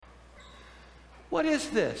What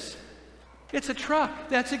is this? It's a truck.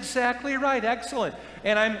 That's exactly right. Excellent.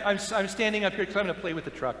 And I'm standing up here because I'm going to play with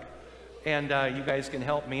the truck. And you guys can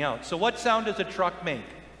help me out. So what sound does a truck make?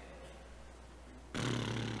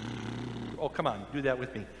 Oh, come on. Do that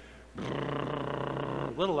with me.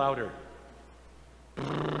 A little louder.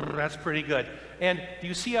 That's pretty good. And do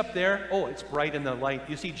you see up there? Oh, it's bright in the light.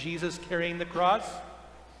 Do you see Jesus carrying the cross?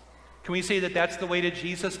 Can we say that that's the way to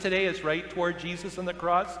Jesus today, is right toward Jesus and the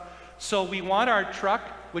cross? So we want our truck,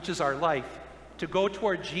 which is our life, to go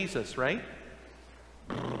toward Jesus, right?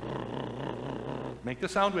 Make the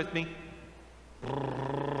sound with me.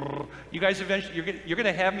 You guys eventually, you're going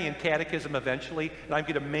to have me in catechism eventually, and I'm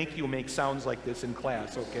going to make you make sounds like this in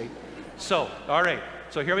class, okay? So, all right.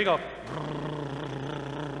 So here we go.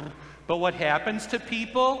 But what happens to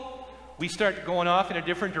people? We start going off in a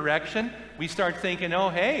different direction. We start thinking, oh,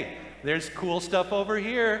 hey, there's cool stuff over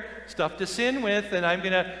here, stuff to sin with, and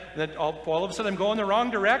all of a sudden I'm going the wrong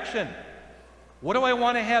direction. What do I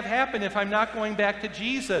want to have happen if I'm not going back to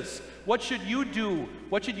Jesus? What should you do?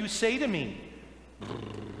 What should you say to me?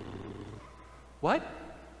 What?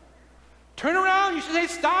 Turn around. You should say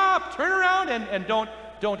stop. Turn around, and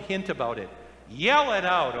don't hint about it. Yell it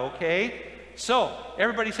out, okay? So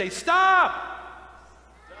everybody say stop.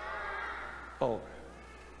 Oh.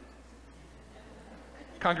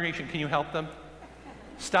 Congregation, can you help them?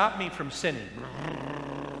 Stop me from sinning.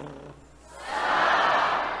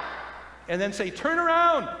 Stop. And then say, turn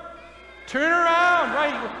around. Turn around,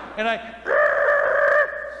 right? And I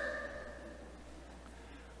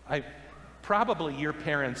probably your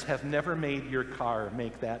parents have never made your car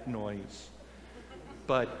make that noise.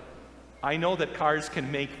 But I know that cars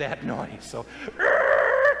can make that noise. So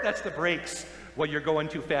that's the brakes when you're going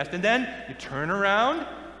too fast. And then you turn around.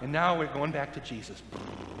 And now we're going back to Jesus.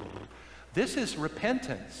 This is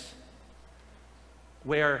repentance,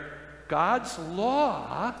 where God's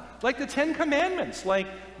law, like the Ten Commandments, like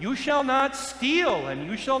you shall not steal and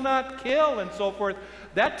you shall not kill and so forth,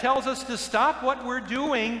 that tells us to stop what we're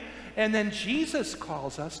doing. And then Jesus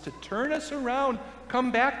calls us to turn us around, come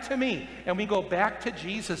back to me. And we go back to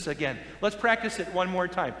Jesus again. Let's practice it one more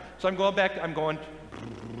time. So I'm going back,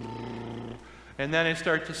 and then I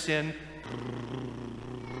start to sin.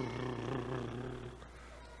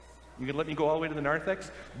 You can let me go all the way to the narthex?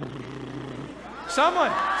 Someone,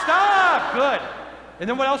 stop! Good. And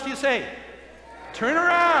then what else do you say? Turn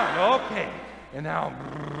around. Okay. And now,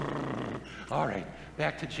 all right,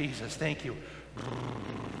 back to Jesus. Thank you.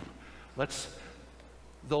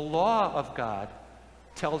 The law of God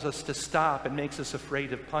tells us to stop and makes us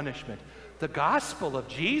afraid of punishment. The gospel of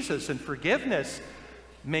Jesus and forgiveness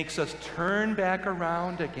makes us turn back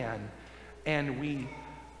around again, and we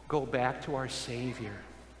go back to our Savior.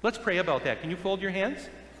 Let's pray about that. Can you fold your hands?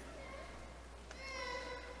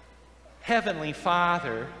 Heavenly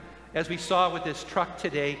Father, as we saw with this truck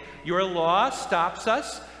today, your law stops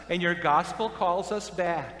us and your gospel calls us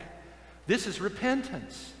back. This is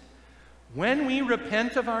repentance. When we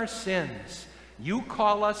repent of our sins, you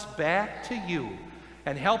call us back to you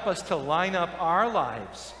and help us to line up our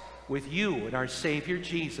lives with you and our Savior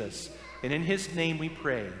Jesus. And in his name we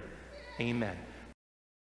pray. Amen.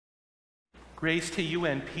 Grace to you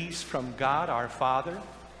and peace from God our Father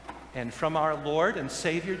and from our Lord and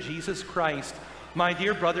Savior Jesus Christ. My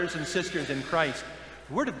dear brothers and sisters in Christ,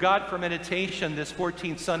 the Word of God for meditation this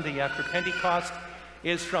 14th Sunday after Pentecost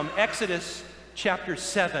is from Exodus chapter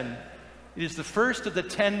 7. It is the first of the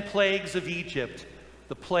 10 plagues of Egypt,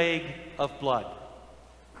 the plague of blood.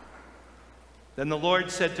 Then the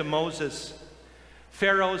Lord said to Moses,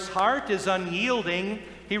 Pharaoh's heart is unyielding.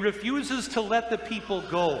 He refuses to let the people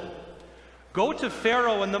go. Go to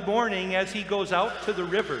Pharaoh in the morning as he goes out to the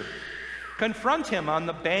river. Confront him on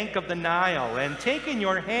the bank of the Nile, and take in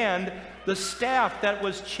your hand the staff that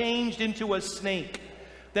was changed into a snake.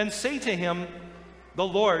 Then say to him, the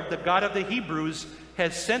Lord, the God of the Hebrews,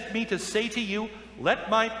 has sent me to say to you, let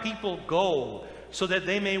my people go, so that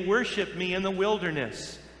they may worship me in the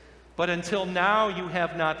wilderness. But until now you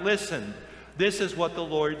have not listened. This is what the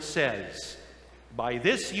Lord says. By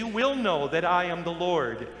this you will know that I am the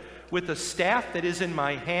Lord. With the staff that is in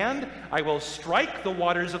my hand, I will strike the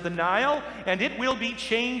waters of the Nile, and it will be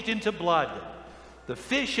changed into blood. The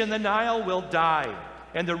fish in the Nile will die,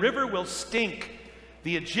 and the river will stink.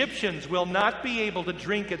 The Egyptians will not be able to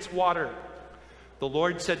drink its water. The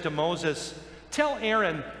Lord said to Moses, tell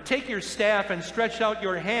Aaron, take your staff and stretch out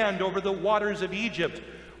your hand over the waters of Egypt,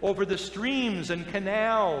 over the streams and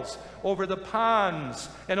canals, over the ponds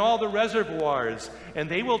and all the reservoirs, and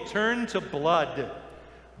they will turn to blood.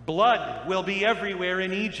 Blood will be everywhere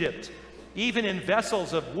in Egypt, even in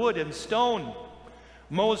vessels of wood and stone.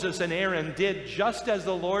 Moses and Aaron did just as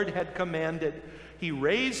the Lord had commanded. He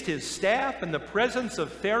raised his staff in the presence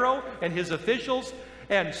of Pharaoh and his officials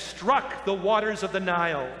and struck the waters of the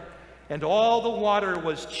Nile, and all the water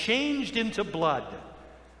was changed into blood.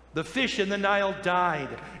 The fish in the Nile died,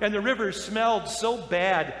 and the river smelled so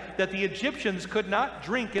bad that the Egyptians could not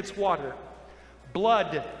drink its water.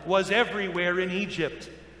 Blood was everywhere in Egypt,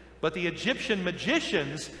 but the Egyptian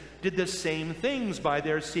magicians did the same things by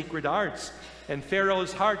their secret arts, and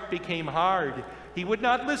Pharaoh's heart became hard. He would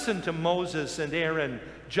not listen to Moses and Aaron,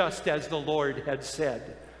 just as the Lord had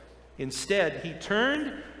said. Instead, he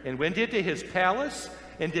turned and went into his palace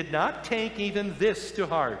and did not take even this to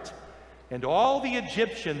heart. And all the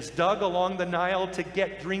Egyptians dug along the Nile to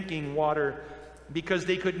get drinking water because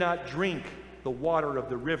they could not drink the water of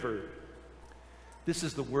the river. This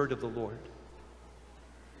is the word of the Lord.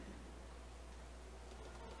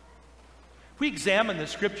 We examine the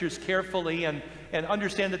scriptures carefully and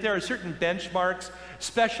understand that there are certain benchmarks,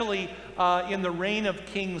 especially in the reign of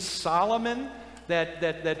King Solomon,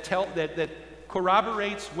 that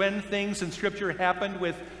corroborates when things in Scripture happened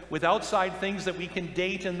with outside things that we can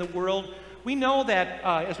date in the world. We know that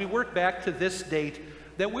as we work back to this date,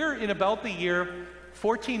 that we're in about the year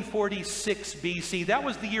 1446 BC. That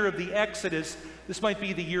was the year of the Exodus. This might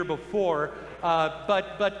be the year before,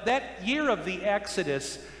 but that year of the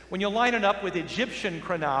Exodus, when you line it up with Egyptian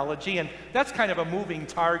chronology, and that's kind of a moving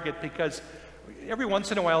target because every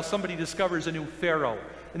once in a while somebody discovers a new pharaoh,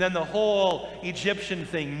 and then the whole Egyptian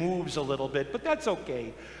thing moves a little bit, but that's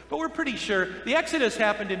okay. But we're pretty sure the Exodus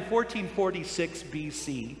happened in 1446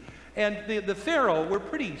 BC, and the pharaoh, we're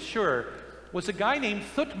pretty sure, was a guy named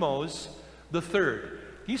Thutmose III.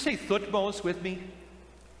 Can you say Thutmose with me?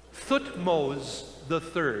 Thutmose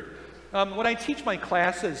III. When I teach my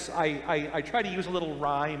classes, I try to use a little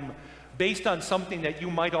rhyme based on something that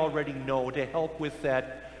you might already know to help with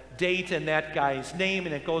that date and that guy's name,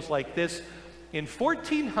 and it goes like this. In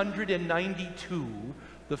 1492,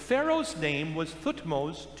 the pharaoh's name was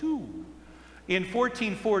Thutmose II. In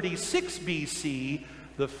 1446 BC,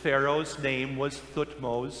 the pharaoh's name was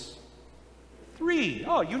Thutmose III.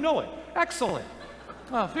 Oh, you know it. Excellent.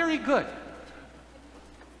 Oh, very good.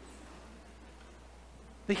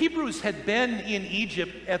 The Hebrews had been in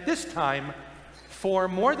Egypt at this time for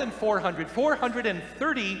more than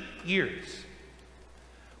 430 years.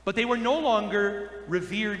 But they were no longer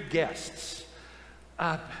revered guests.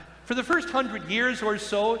 For the first 100 years or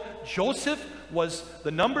so, Joseph was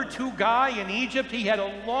the number 2 guy in Egypt. He had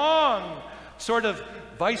a long sort of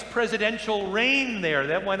vice presidential reign there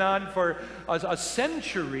that went on for a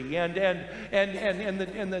century, and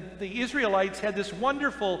the Israelites had this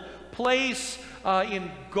wonderful place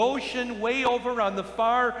in Goshen, way over on the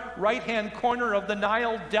far right-hand corner of the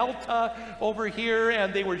Nile Delta over here,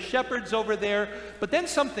 and they were shepherds over there. But then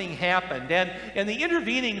something happened, and in the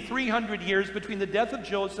intervening 300 years between the death of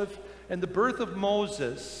Joseph and the birth of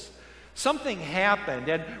Moses, something happened,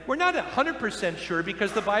 and we're not 100% sure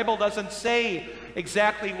because the Bible doesn't say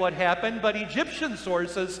exactly what happened, but Egyptian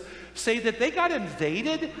sources say that they got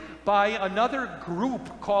invaded by another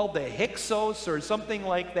group called the Hyksos or something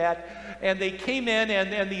like that, and they came in,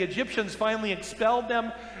 and the Egyptians finally expelled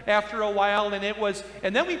them after a while,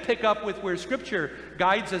 and then we pick up with where Scripture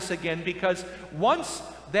guides us again, because once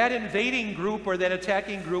that invading group or that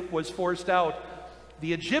attacking group was forced out,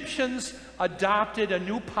 the Egyptians adopted a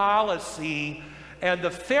new policy, and the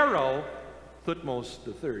Pharaoh, Thutmose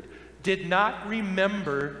III, did not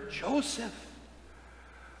remember Joseph.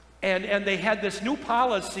 And they had this new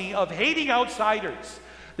policy of hating outsiders,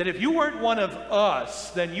 that if you weren't one of us,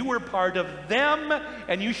 then you were part of them,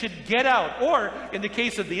 and you should get out. Or, in the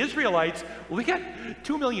case of the Israelites, we got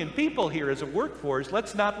 2 million people here as a workforce.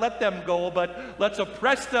 Let's not let them go, but let's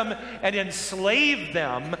oppress them and enslave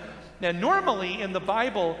them. Now, normally in the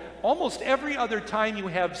Bible, almost every other time you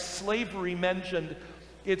have slavery mentioned,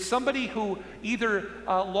 it's somebody who either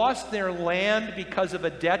lost their land because of a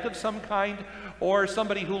debt of some kind, or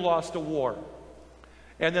somebody who lost a war.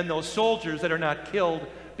 And then those soldiers that are not killed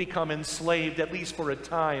become enslaved, at least for a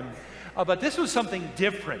time. But this was something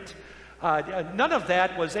different. None of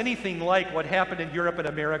that was anything like what happened in Europe and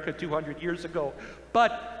America 200 years ago.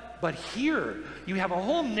 But here, you have a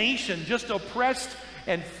whole nation just oppressed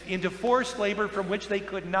and into forced labor from which they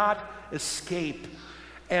could not escape.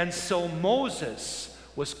 And so Moses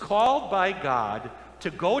was called by God to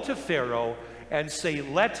go to Pharaoh and say,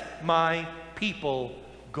 "Let my people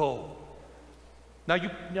go." Now,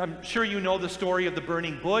 I'm sure you know the story of the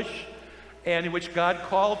burning bush, and in which God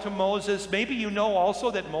called to Moses. Maybe you know also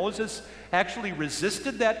that Moses actually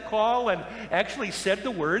resisted that call and actually said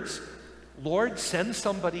the words, Lord, send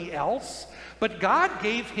somebody else? But God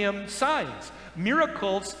gave him signs,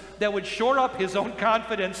 miracles that would shore up his own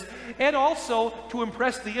confidence and also to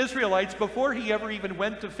impress the Israelites before he ever even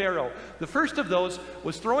went to Pharaoh. The first of those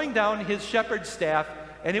was throwing down his shepherd's staff,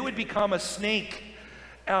 and it would become a snake.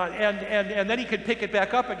 And then he could pick it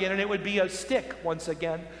back up again, and it would be a stick once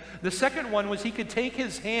again. The second one was he could take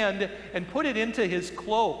his hand and put it into his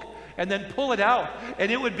cloak and then pull it out, and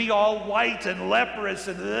it would be all white and leprous,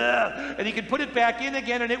 and he could put it back in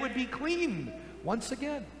again, and it would be clean once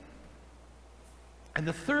again. And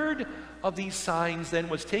the third of these signs then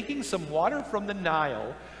was taking some water from the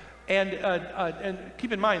Nile, and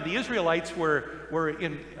keep in mind, the Israelites were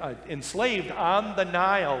enslaved on the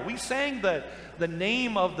Nile. We sang the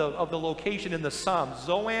name of the location in the Psalms,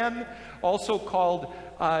 Zoan, also called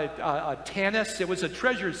Tanis. It was a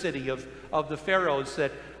treasure city of the pharaohs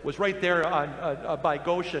that was right there by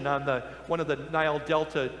Goshen on one of the Nile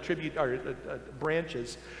Delta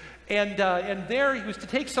branches. And there he was to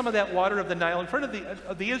take some of that water of the Nile in front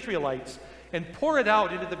of the Israelites and pour it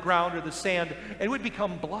out into the ground or the sand, and it would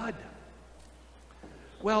become blood.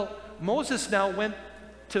 Well, Moses now went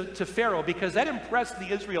to Pharaoh because that impressed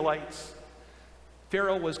the Israelites.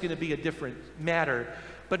 Pharaoh was going to be a different matter.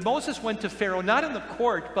 But Moses went to Pharaoh, not in the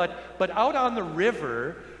court, but out on the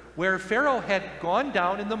river where Pharaoh had gone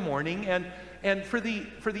down in the morning. And for the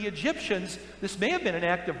Egyptians, this may have been an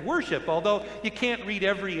act of worship, although you can't read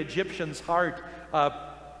every Egyptian's heart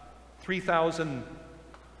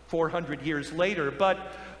 3,400 years later.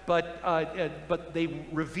 But they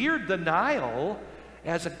revered the Nile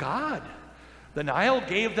as a god. The Nile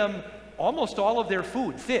gave them almost all of their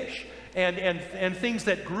food, fish, and things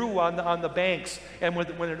that grew on the banks. And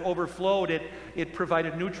when it overflowed, it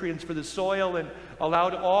provided nutrients for the soil and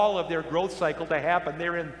allowed all of their growth cycle to happen.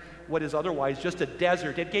 They're in what is otherwise just a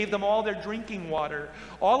desert. It gave them all their drinking water,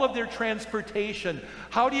 all of their transportation.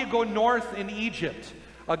 How do you go north in Egypt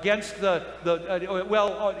against you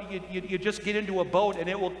just get into a boat and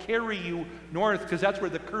it will carry you north because that's where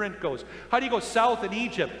the current goes. How do you go south in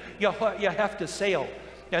Egypt? You have to sail,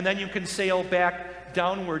 and then you can sail back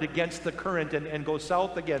downward against the current and go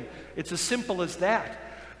south again. It's as simple as that.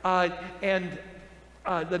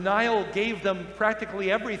 The Nile gave them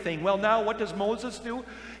practically everything. Well, now what does Moses do?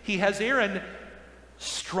 He has Aaron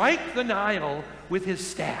strike the Nile with his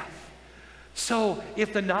staff. So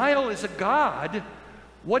if the Nile is a god,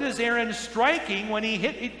 what is Aaron striking when he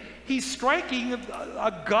hit it? He's striking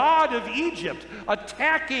a god of Egypt,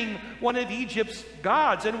 attacking one of Egypt's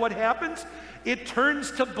gods. And what happens? It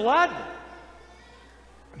turns to blood.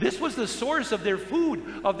 This was the source of their food,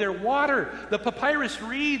 of their water. The papyrus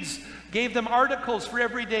reeds gave them articles for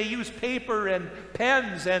everyday use, paper and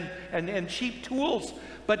pens and cheap tools.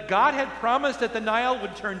 But God had promised that the Nile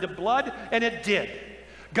would turn to blood, and it did.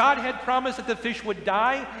 God had promised that the fish would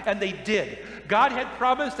die, and they did. God had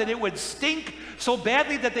promised that it would stink so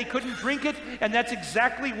badly that they couldn't drink it, and that's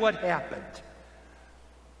exactly what happened.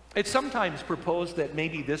 It's sometimes proposed that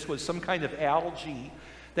maybe this was some kind of algae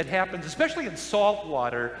that happens, especially in salt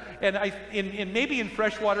water, and maybe in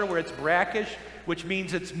fresh water where it's brackish, which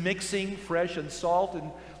means it's mixing fresh and salt, and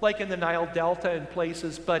like in the Nile Delta and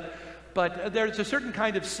places. But there's a certain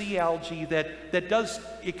kind of sea algae that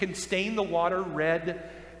can stain the water red,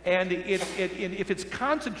 and if it's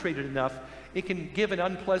concentrated enough, it can give an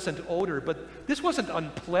unpleasant odor. But this wasn't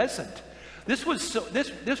unpleasant. This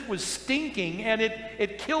was stinking, and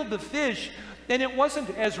it killed the fish, and it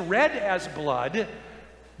wasn't as red as blood.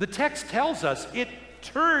 The text tells us it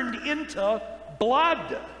turned into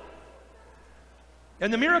blood.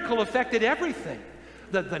 And the miracle affected everything.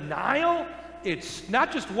 The Nile, it's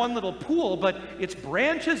not just one little pool, but its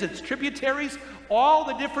branches, its tributaries, all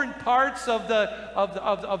the different parts of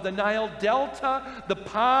the Nile Delta, the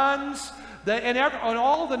ponds, and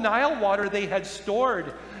all the Nile water they had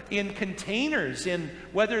stored in containers, in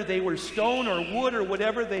whether they were stone or wood or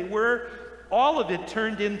whatever they were, all of it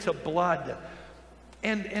turned into blood.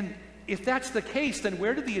 And if that's the case, then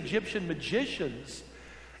where did the Egyptian magicians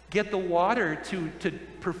get the water to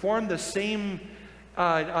perform the same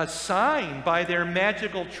sign by their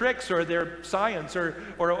magical tricks or their science or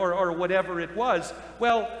whatever it was?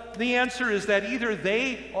 Well, the answer is that either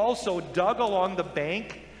they also dug along the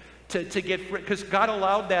bank to get, because God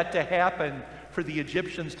allowed that to happen for the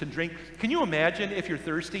Egyptians to drink. Can you imagine if you're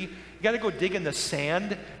thirsty, you got to go dig in the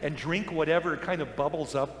sand and drink whatever kind of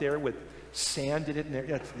bubbles up there with sand in it, and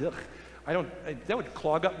that's, ugh. That would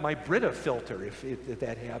clog up my Brita filter if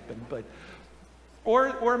that happened. But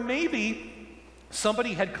or maybe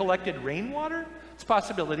Somebody had collected rainwater. It's a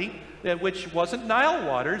possibility, which wasn't Nile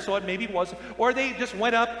water, so it maybe wasn't. Or they just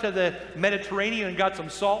went up to the Mediterranean and got some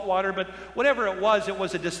salt water, but whatever it was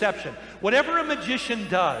a deception. Whatever a magician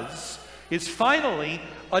does is finally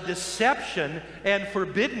a deception and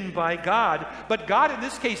forbidden by God. But God in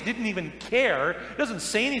this case didn't even care. He doesn't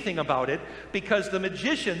say anything about it, because the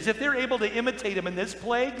magicians, if they're able to imitate him in this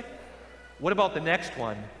plague, what about the next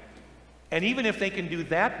one? And even if they can do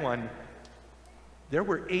that one, there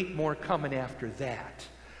were 8 more coming after that.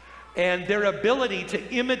 And their ability to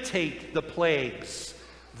imitate the plagues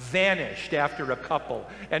vanished after a couple.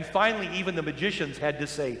 And finally, even the magicians had to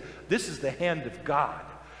say, this is the hand of God.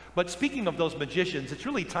 But speaking of those magicians, it's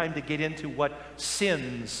really time to get into what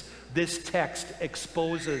sins this text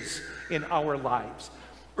exposes in our lives.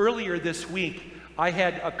 Earlier this week, I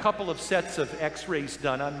had a couple of sets of x-rays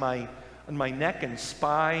done on my neck and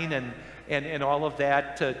spine and all of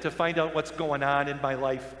that to find out what's going on in my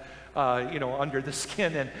life, under the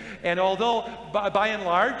skin. And although by and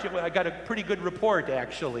large, I got a pretty good report,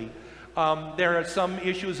 actually. There are some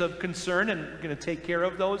issues of concern, and I'm going to take care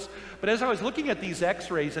of those. But as I was looking at these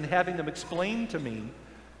x-rays and having them explained to me,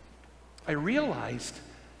 I realized,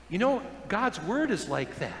 God's Word is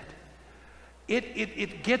like that.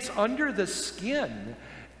 It gets under the skin,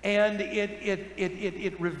 and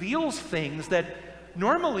it reveals things that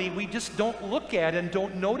normally we just don't look at and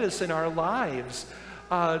don't notice in our lives.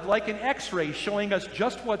 Like an x-ray showing us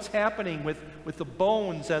just what's happening with the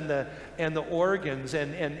bones and the organs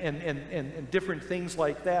and different things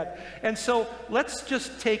like that. And so let's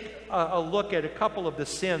just take a look at a couple of the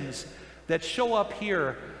sins that show up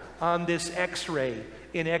here on this x-ray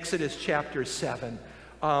in Exodus chapter 7.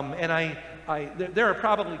 And there are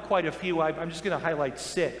probably quite a few. I'm just going to highlight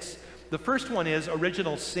 6. The first one is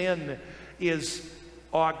original sin is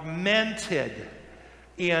augmented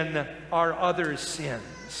in our other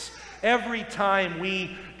sins. Every time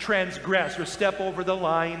we transgress or step over the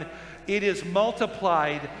line, it is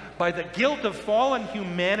multiplied by the guilt of fallen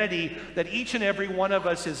humanity that each and every one of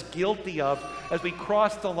us is guilty of as we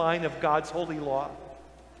cross the line of God's holy law.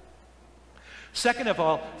 Second of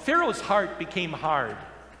all, Pharaoh's heart became hard.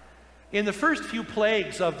 In the first few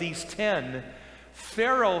plagues of these 10,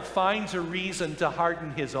 Pharaoh finds a reason to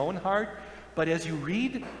harden his own heart. But as you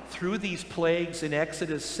read through these plagues in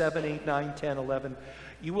Exodus 7, 8, 9, 10, 11,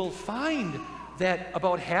 you will find that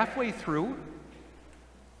about halfway through,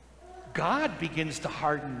 God begins to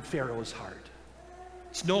harden Pharaoh's heart.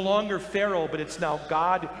 It's no longer Pharaoh, but it's now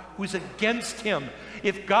God who's against him.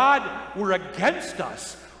 If God were against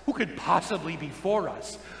us, who could possibly be for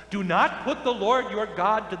us? Do not put the Lord your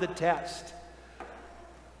God to the test.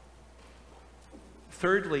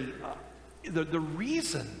 Thirdly, the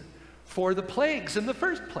reason for the plagues in the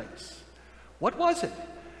first place. What was it?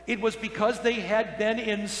 It was because the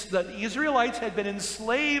Israelites had been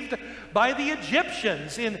enslaved by the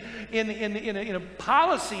Egyptians in a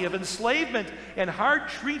policy of enslavement and hard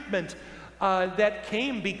treatment that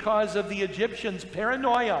came because of the Egyptians'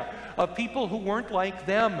 paranoia of people who weren't like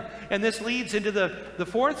them. And this leads into the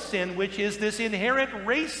fourth sin, which is this inherent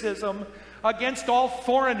racism against all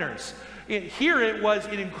foreigners. Here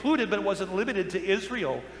it included, but it wasn't limited to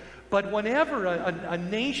Israel. But whenever a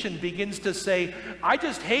nation begins to say, I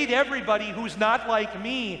just hate everybody who's not like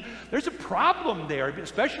me, there's a problem there,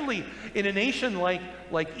 especially in a nation like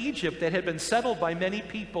Egypt that had been settled by many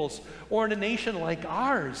peoples, or in a nation like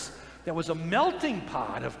ours that was a melting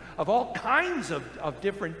pot of all kinds of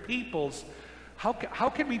different peoples. How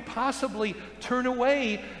can we possibly turn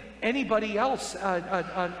away anybody else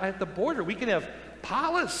at the border? We can have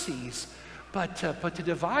policies, but to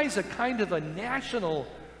devise a kind of a national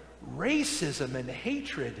racism and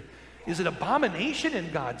hatred is an abomination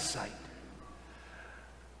in God's sight.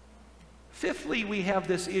 Fifthly, we have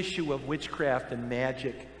this issue of witchcraft and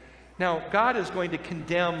magic. Now, God is going to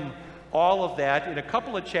condemn all of that in a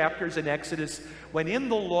couple of chapters in Exodus, when in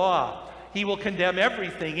the law he will condemn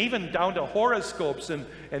everything, even down to horoscopes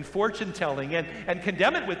and fortune telling, and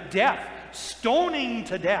condemn it with death, stoning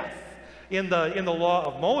to death in the law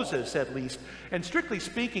of Moses, at least. And strictly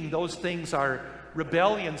speaking, those things are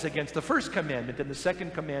rebellions against the first commandment and the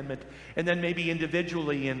second commandment, and then maybe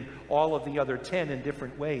individually in all of the other 10 in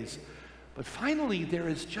different ways. But finally, there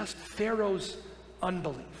is just Pharaoh's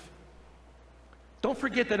unbelief. Don't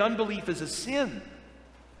forget that unbelief is a sin.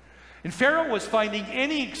 And Pharaoh was finding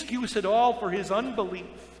any excuse at all for his unbelief.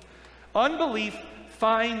 Unbelief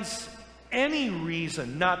finds any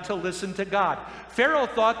reason not to listen to God. Pharaoh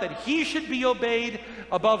thought that he should be obeyed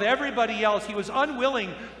above everybody else. He was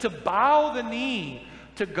unwilling to bow the knee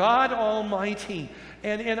to God Almighty.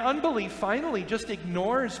 And unbelief finally just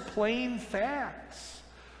ignores plain facts.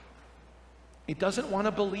 It doesn't want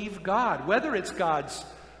to believe God, whether it's God's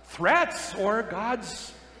threats or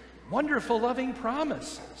God's wonderful loving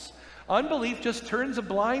promises. Unbelief just turns a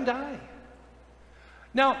blind eye.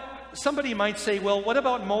 Now, somebody might say, well, what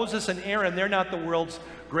about Moses and Aaron? They're not the world's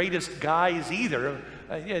greatest guys either.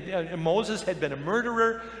 Moses had been a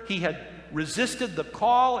murderer. He had resisted the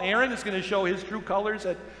call. Aaron is going to show his true colors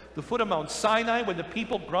at the foot of Mount Sinai when the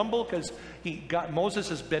people grumble because Moses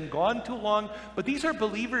has been gone too long. But these are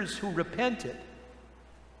believers who repented.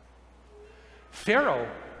 Pharaoh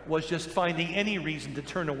was just finding any reason to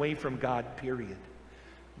turn away from God, period.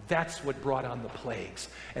 That's what brought on the plagues.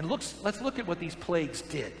 And let's look at what these plagues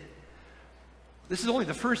did. This is only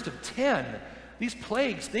the first of 10. These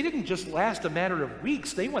plagues, they didn't just last a matter of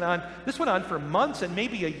weeks. This went on for months and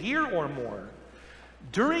maybe a year or more.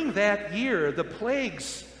 During that year, the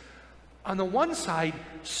plagues, on the one side,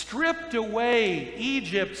 stripped away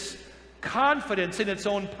Egypt's confidence in its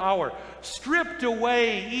own power, stripped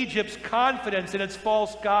away Egypt's confidence in its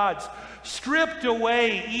false gods, stripped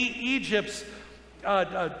away Egypt's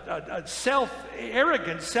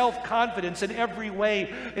self-arrogance, self-confidence in every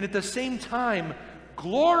way, and at the same time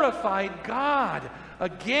glorified God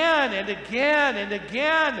again and again and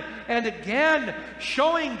again and again,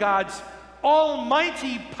 showing God's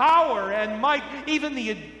almighty power and might. Even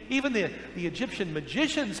the Egyptian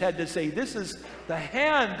magicians had to say, this is the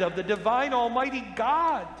hand of the divine almighty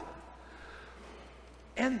God.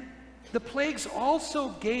 And the plagues also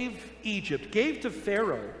gave to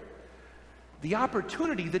Pharaoh, the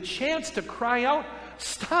opportunity, the chance to cry out,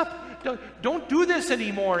 stop, don't do this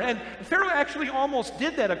anymore. And Pharaoh actually almost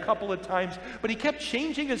did that a couple of times, but he kept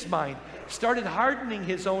changing his mind, started hardening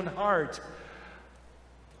his own heart.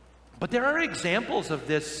 But there are examples of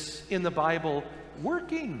this in the Bible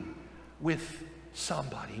working with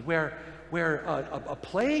somebody, where a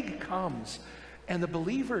plague comes and the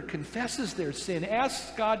believer confesses their sin,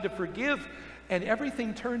 asks God to forgive, and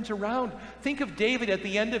everything turns around. Think of David at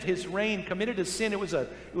the end of his reign, committed a sin. It was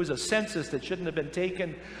a census that shouldn't have been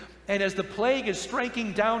taken. And as the plague is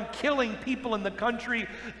striking down, killing people in the country,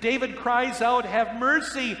 David cries out, have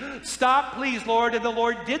mercy, stop please, Lord. And the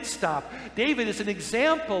Lord did stop. David is an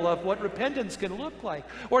example of what repentance can look like.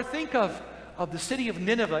 Or think of the city of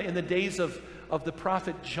Nineveh in the days of the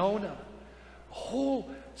prophet Jonah. A whole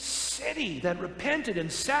city that repented in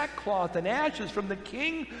sackcloth and ashes, from the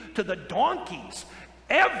king to the donkeys.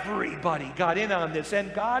 Everybody got in on this,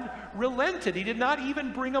 and God relented. He did not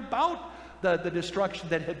even bring about the destruction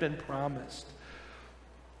that had been promised.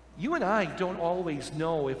 You and I don't always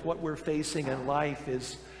know if what we're facing in life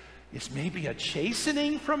is maybe a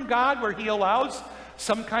chastening from God, where He allows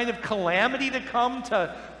some kind of calamity to come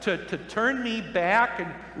to turn me back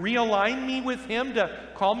and realign me with Him, to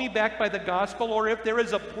call me back by the gospel, or if there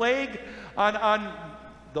is a plague on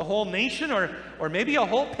the whole nation, or maybe a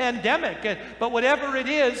whole pandemic. But whatever it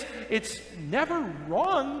is, it's never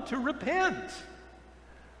wrong to repent.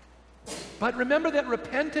 But remember that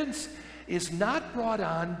repentance is not brought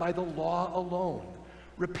on by the law alone.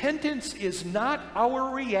 Repentance is not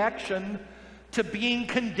our reaction to being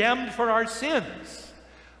condemned for our sins.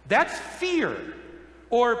 That's fear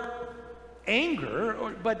or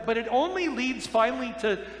anger, but it only leads finally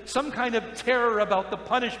to some kind of terror about the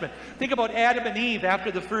punishment. Think about Adam and Eve after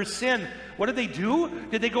the first sin. What did they do?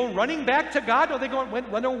 Did they go running back to God, or they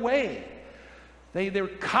went away? They're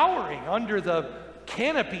cowering under the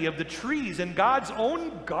canopy of the trees in God's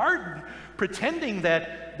own garden, pretending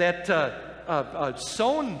that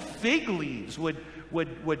sewn fig leaves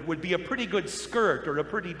would be a pretty good skirt or a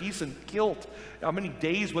pretty decent kilt. How many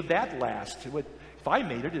days would that last? If I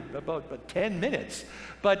made it, about 10 minutes.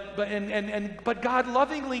 But God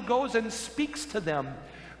lovingly goes and speaks to them,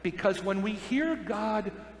 because when we hear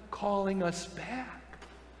God calling us back,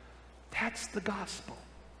 that's the gospel.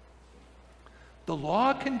 The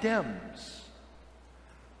law condemns,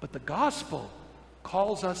 but the gospel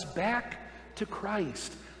calls us back to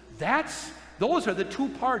Christ. Those are the two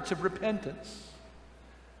parts of repentance: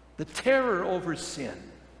 the terror over sin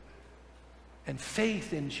and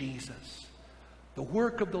faith in Jesus. The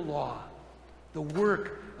work of the law, the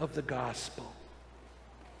work of the gospel.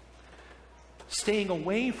 Staying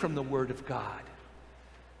away from the Word of God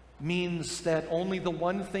means that only the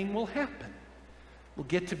one thing will happen. We'll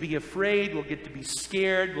get to be afraid, we'll get to be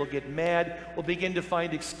scared, we'll get mad, we'll begin to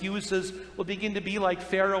find excuses, we'll begin to be like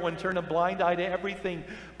Pharaoh and turn a blind eye to everything.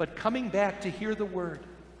 But coming back to hear the Word,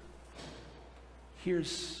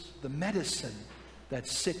 here's the medicine that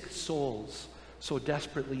sick souls so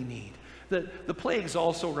desperately need. The plagues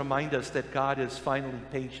also remind us that God is finally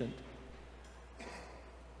patient.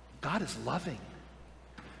 God is loving.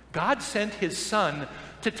 God sent his Son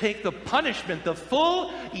to take the punishment, the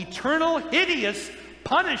full, eternal, hideous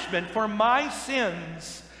punishment for my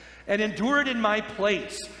sins, and endure it in my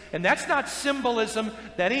place. And that's not symbolism.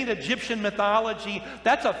 That ain't Egyptian mythology.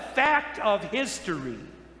 That's a fact of history.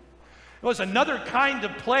 It was another kind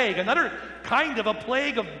of plague, another kind of a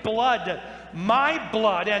plague of blood, my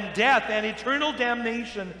blood and death and eternal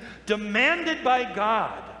damnation demanded by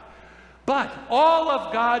God. But all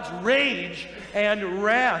of God's rage and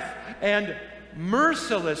wrath and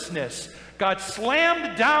mercilessness, God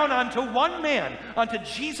slammed down onto one man, onto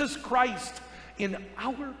Jesus Christ, in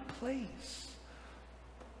our place.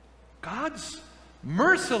 God's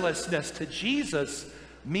mercilessness to Jesus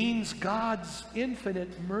means God's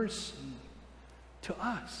infinite mercy to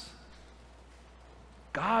us.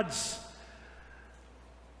 God's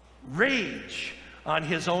rage on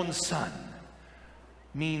his own Son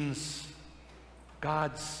means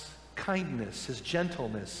God's kindness, his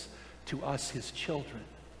gentleness to us, his children.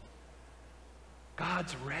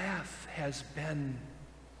 God's wrath has been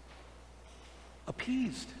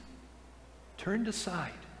appeased, turned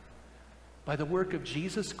aside by the work of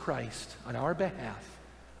Jesus Christ on our behalf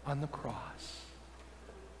on the cross.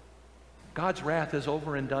 God's wrath is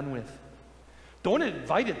over and done with. Don't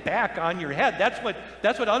invite it back on your head. That's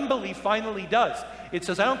what unbelief finally does. It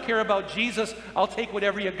says, I don't care about Jesus, I'll take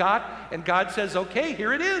whatever you got. And God says, okay,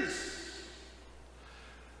 here it is.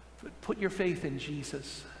 Put your faith in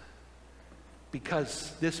Jesus,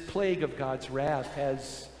 because this plague of God's wrath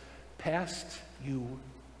has passed you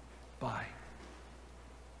by.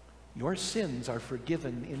 Your sins are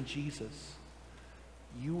forgiven in Jesus.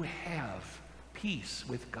 You have peace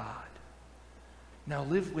with God. Now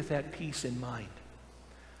live with that peace in mind.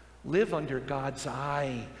 Live under God's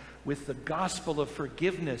eye with the gospel of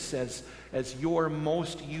forgiveness as your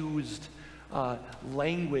most used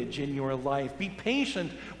language in your life. Be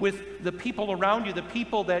patient with the people around you, the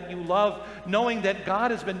people that you love, knowing that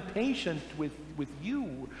God has been patient with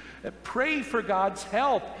you. Pray for God's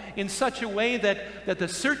help in such a way that the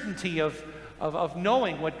certainty of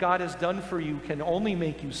knowing what God has done for you can only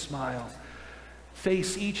make you smile.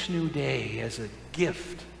 Face each new day as a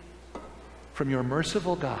gift from your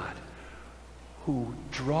merciful God, who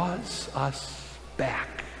draws us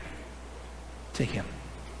back to him.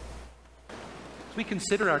 As we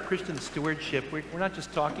consider our Christian stewardship, we're not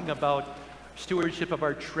just talking about stewardship of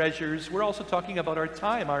our treasures, we're also talking about our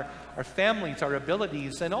time, our families, our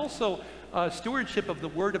abilities, and also stewardship of the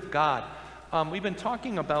Word of God. We've been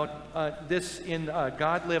talking about this in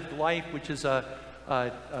God Lived Life, which is a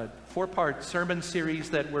four-part sermon series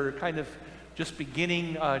that we're kind of just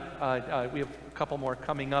beginning. We have a couple more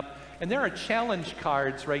coming up. And there are challenge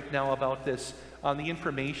cards right now about this on the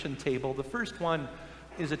information table. The first one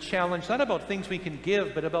is a challenge, not about things we can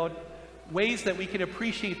give, but about ways that we can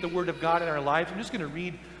appreciate the Word of God in our lives. I'm just going to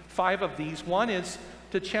read 5 of these. One is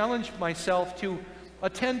to challenge myself to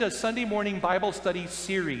attend a Sunday morning Bible study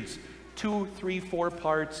series, 2, 3, 4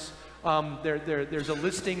 parts. There's a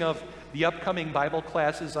listing of the upcoming Bible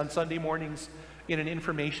classes on Sunday mornings in an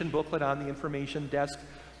information booklet on the information desk.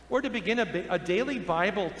 Or to begin a daily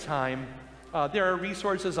Bible time. There are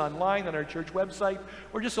resources online on our church website,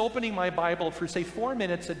 or just opening my Bible for, say, 4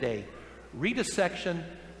 minutes a day. Read a section,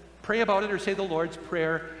 pray about it or say the Lord's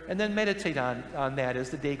Prayer, and then meditate on that as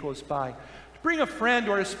the day goes by. Bring a friend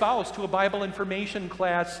or a spouse to a Bible information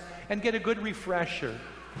class and get a good refresher.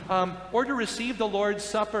 Or to receive the Lord's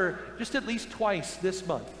Supper just at least twice this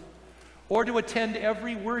month. Or to attend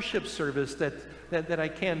every worship service that I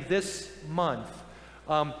can this month.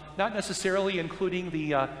 Not necessarily including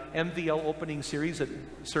the MVL opening service at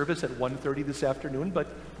 1:30 this afternoon, but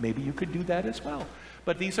maybe you could do that as well.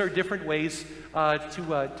 But these are different ways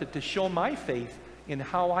to show my faith in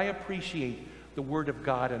how I appreciate the Word of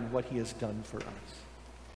God and what He has done for us.